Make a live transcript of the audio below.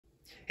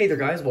Hey there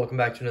guys, welcome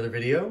back to another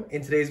video.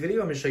 In today's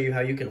video, I'm going to show you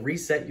how you can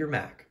reset your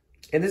Mac.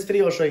 In this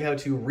video, I'll show you how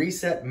to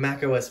reset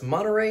macOS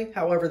Monterey.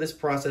 However, this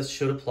process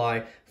should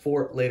apply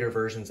for later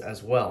versions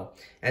as well.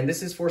 And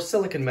this is for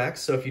Silicon Macs,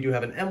 so if you do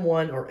have an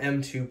M1 or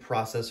M2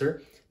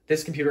 processor,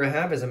 this computer I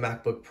have is a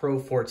MacBook Pro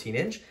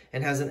 14-inch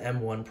and has an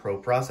M1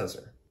 Pro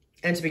processor.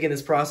 And to begin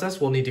this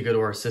process, we'll need to go to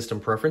our system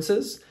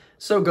preferences.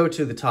 So go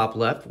to the top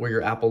left where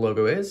your Apple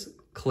logo is,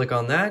 click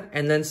on that,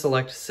 and then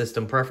select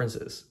System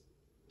Preferences.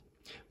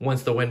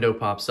 Once the window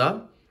pops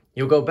up,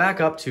 you'll go back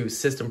up to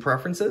System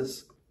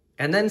Preferences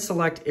and then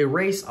select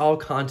Erase All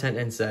Content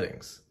and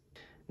Settings.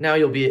 Now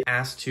you'll be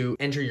asked to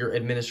enter your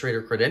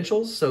administrator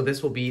credentials, so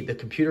this will be the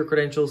computer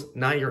credentials,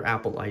 not your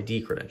Apple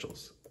ID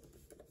credentials.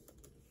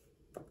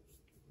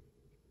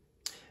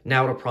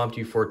 Now it'll prompt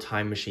you for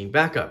Time Machine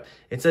Backup.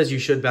 It says you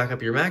should back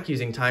up your Mac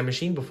using Time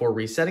Machine before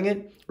resetting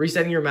it.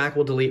 Resetting your Mac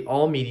will delete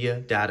all media,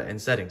 data, and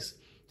settings.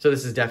 So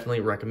this is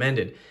definitely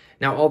recommended.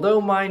 Now, although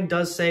mine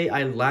does say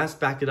I last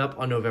backed it up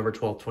on November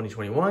 12th,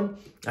 2021,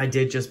 I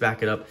did just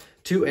back it up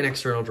to an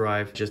external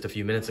drive just a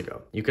few minutes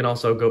ago. You can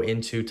also go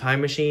into Time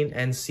Machine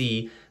and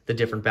see the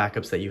different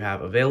backups that you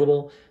have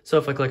available. So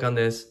if I click on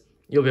this,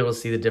 you'll be able to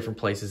see the different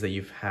places that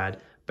you've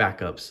had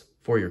backups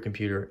for your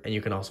computer. And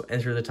you can also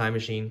enter the Time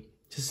Machine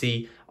to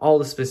see all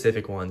the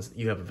specific ones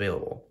you have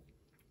available.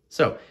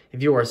 So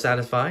if you are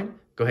satisfied,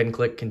 go ahead and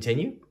click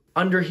Continue.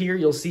 Under here,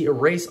 you'll see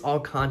Erase All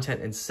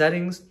Content and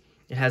Settings.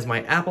 It has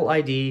my Apple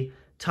ID,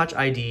 Touch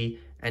ID,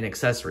 and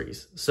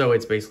accessories. So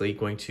it's basically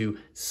going to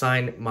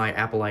sign my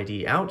Apple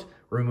ID out,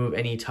 remove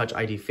any Touch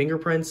ID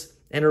fingerprints,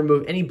 and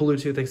remove any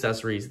Bluetooth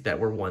accessories that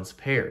were once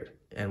paired.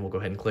 And we'll go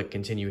ahead and click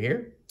Continue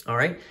here. All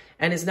right.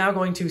 And it's now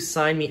going to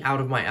sign me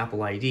out of my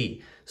Apple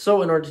ID.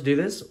 So in order to do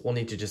this, we'll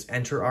need to just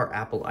enter our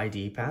Apple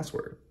ID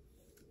password.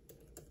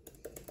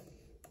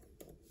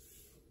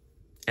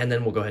 And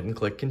then we'll go ahead and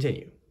click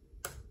Continue.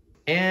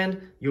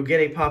 And you'll get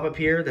a pop-up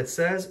here that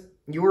says,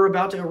 you are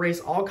about to erase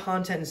all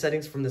content and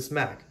settings from this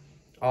Mac.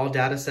 All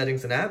data,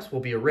 settings, and apps will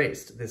be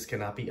erased. This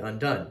cannot be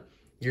undone.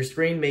 Your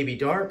screen may be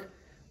dark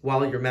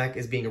while your Mac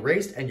is being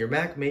erased, and your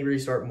Mac may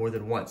restart more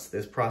than once.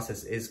 This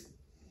process is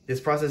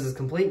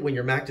complete when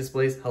your Mac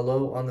displays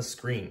hello on the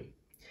screen.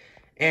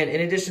 And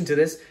in addition to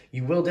this,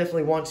 you will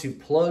definitely want to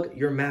plug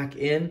your Mac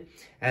in,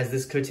 as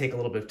this could take a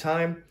little bit of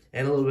time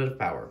and a little bit of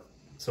power.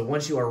 So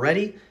once you are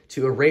ready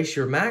to erase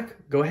your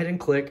Mac, go ahead and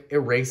click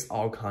Erase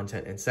All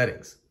Content and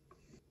Settings.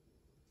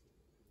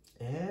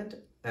 And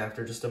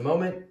after just a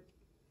moment,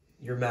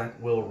 your Mac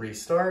will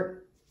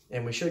restart,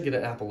 and we should get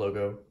an Apple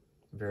logo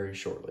very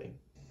shortly.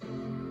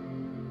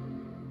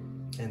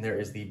 And there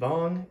is the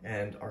bong,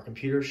 and our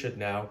computer should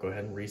now go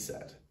ahead and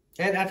reset.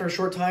 And after a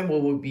short time, we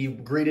will be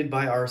greeted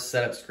by our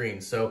setup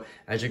screen. So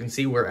as you can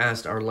see, we're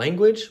asked our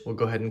language. We'll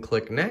go ahead and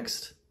click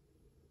Next.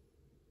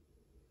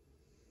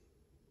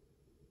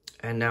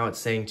 And now it's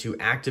saying to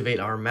activate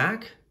our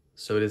Mac.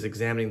 So it is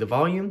examining the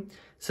volume.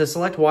 It says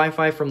select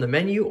Wi-Fi from the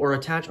menu or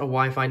attach a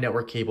Wi-Fi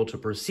network cable to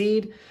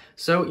proceed.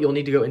 So you'll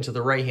need to go into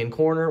the right-hand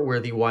corner where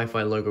the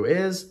Wi-Fi logo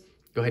is.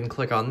 Go ahead and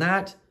click on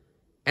that.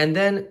 And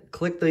then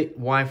click the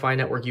Wi-Fi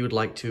network you would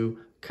like to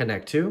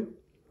connect to.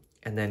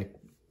 And then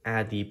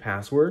add the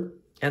password.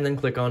 And then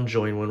click on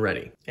Join when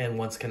ready. And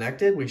once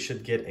connected, we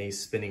should get a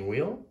spinning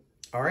wheel.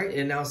 All right,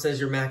 it now says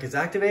your Mac is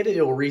activated.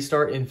 It will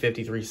restart in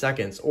 53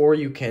 seconds. Or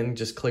you can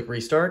just click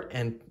Restart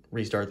and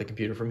restart the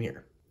computer from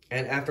here.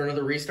 And after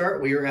another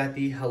restart, we are at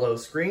the hello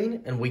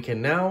screen, and we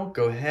can now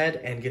go ahead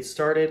and get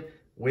started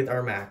with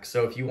our Mac.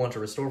 So if you want to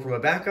restore from a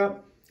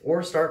backup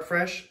or start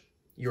fresh,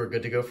 you're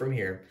good to go from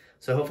here.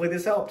 So hopefully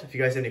this helped. If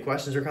you guys have any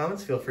questions or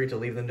comments, feel free to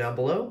leave them down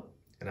below,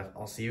 and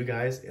I'll see you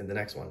guys in the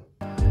next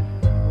one.